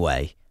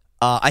 Anyway,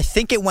 I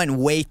think it went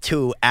way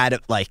too out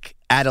of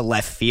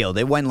left field.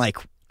 It went like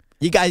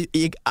you guys.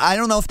 I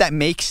don't know if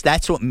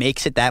that's what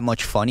makes it that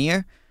much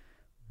funnier.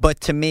 But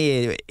to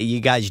me, you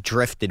guys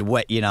drifted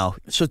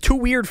So too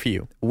weird for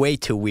you? Way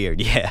too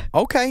weird, yeah.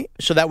 Okay,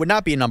 so that would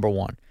not be a number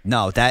one.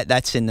 No,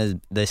 that's in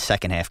the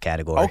second half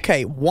category.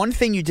 Okay, one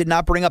thing you did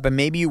not bring up, and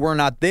maybe you were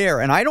not there,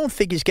 and I don't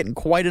think is getting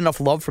quite enough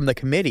love from the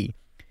committee,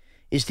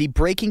 is the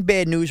Breaking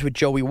Bad News with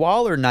Joey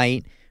Waller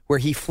night where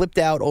he flipped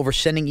out over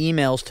sending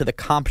emails to the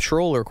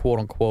comptroller, quote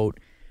unquote.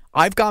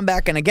 I've gone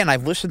back, and again,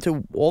 I've listened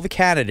to all the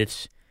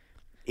candidates.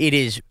 It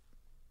is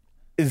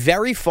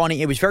very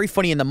funny. It was very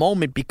funny in the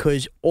moment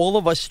because all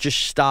of us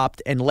just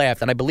stopped and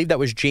laughed, and I believe that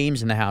was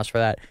James in the house for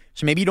that.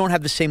 So maybe you don't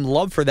have the same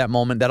love for that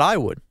moment that I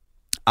would.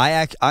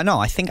 I know.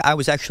 I think I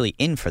was actually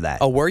in for that.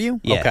 Oh, were you?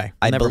 Yeah. Okay.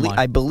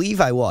 I believe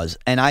I was,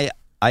 and I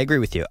agree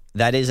with you.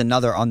 That is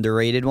another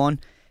underrated one.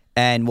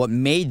 And what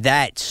made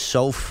that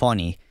so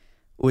funny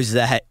was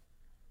that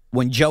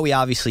when Joey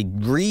obviously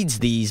reads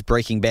these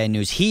Breaking Bad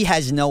News, he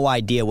has no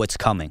idea what's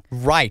coming.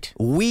 Right.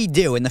 We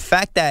do, and the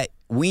fact that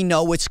we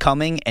know what's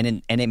coming,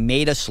 and it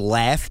made us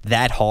laugh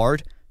that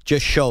hard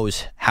just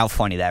shows how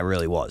funny that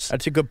really was.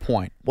 That's a good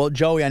point. Well,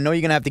 Joey, I know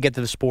you're going to have to get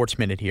to the sports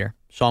minute here,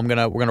 so we're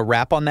gonna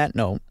wrap on that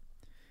note.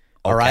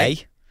 All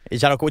right?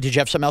 Is that okay? Did you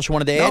have something else you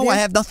wanted to add? No, I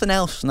have nothing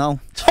else. No,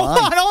 it's hold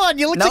fine. on.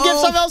 You look to give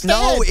something else to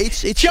add. No,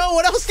 it's Joe,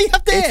 what else do you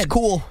have to add? It's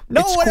cool.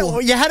 No, it's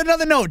cool. You had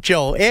another note,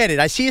 Joe. Add it.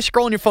 I see you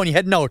scrolling your phone. You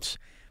had notes.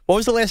 What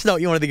was the last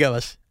note you wanted to give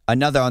us?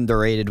 Another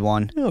underrated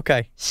one.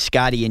 Okay.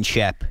 Scotty and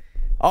Shep.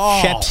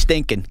 Oh. Shep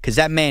stinking, because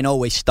that man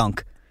always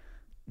stunk.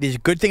 The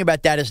good thing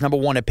about that is, number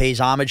one, it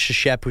pays homage to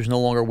Shep, who's no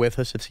longer with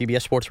us at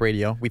CBS Sports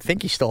Radio. We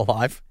think he's still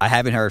alive. I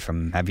haven't heard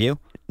from him. Have you?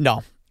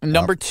 No.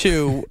 Number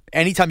two,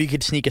 anytime you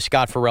could sneak a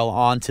Scott Farrell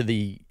onto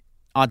the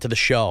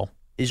show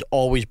is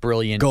always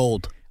brilliant.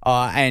 Gold.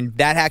 And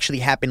that actually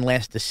happened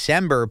last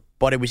December,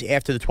 but it was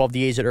after the 12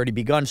 days had already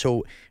begun.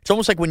 So it's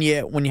almost like when you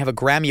have a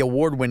Grammy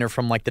Award winner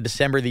from like the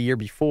December of the year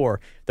before,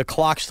 the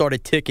clock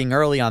started ticking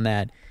early on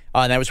that.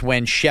 And that was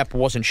when Shep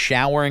wasn't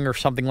showering or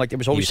something like that. It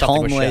was always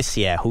something homeless, with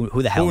Shep. Yeah,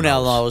 who the hell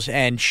knows?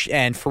 And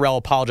Farrell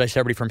apologized to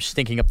everybody for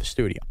stinking up the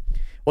studio.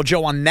 Well,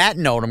 Joe, on that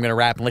note, I'm going to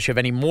wrap unless you have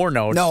any more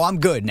notes. No, I'm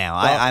good now.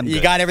 I'm good.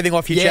 You got everything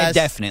off your chest?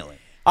 Yeah, definitely.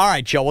 All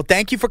right, Joe. Well,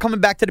 thank you for coming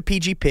back to the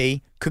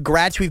PGP.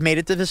 Congrats, we've made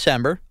it to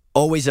December.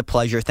 Always a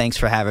pleasure. Thanks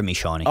for having me,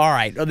 Shawnee. All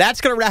right. Well,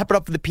 that's going to wrap it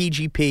up for the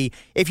PGP.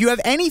 If you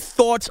have any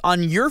thoughts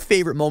on your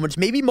favorite moments,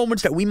 maybe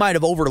moments that we might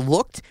have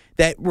overlooked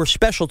that were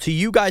special to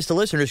you guys, the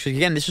listeners, because,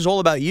 again, this is all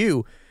about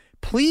you,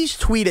 please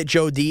tweet at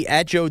Joe D,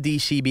 at Joe D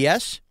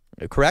CBS.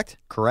 Correct?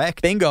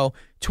 Correct. Bingo.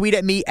 Tweet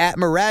at me, at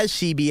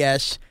Mraz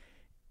CBS.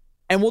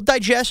 And we'll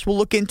digest, we'll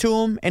look into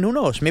them, and who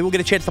knows, maybe we'll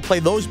get a chance to play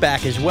those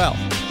back as well.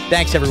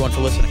 Thanks, everyone, for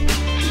listening.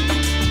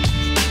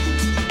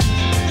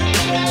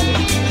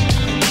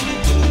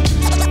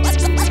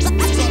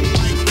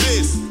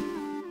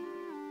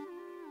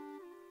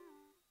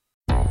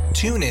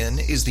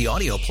 TuneIn is the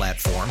audio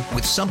platform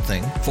with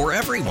something for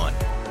everyone.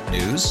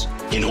 News.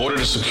 In order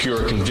to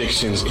secure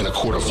convictions in a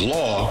court of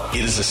law, it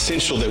is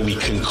essential that we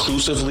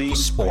conclusively.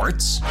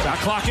 Sports. Got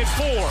clock at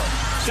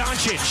 4.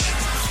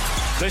 Doncic.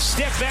 The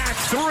step back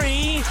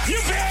 3. You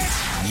bet.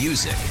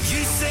 Music.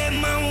 You set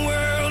my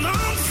world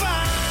on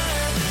fire.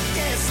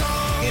 Yes,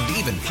 and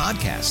even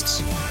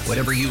podcasts.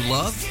 Whatever you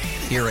love,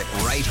 hear it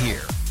right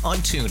here on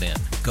TuneIn.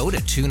 Go to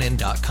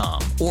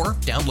TuneIn.com or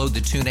download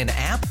the TuneIn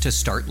app to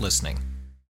start listening.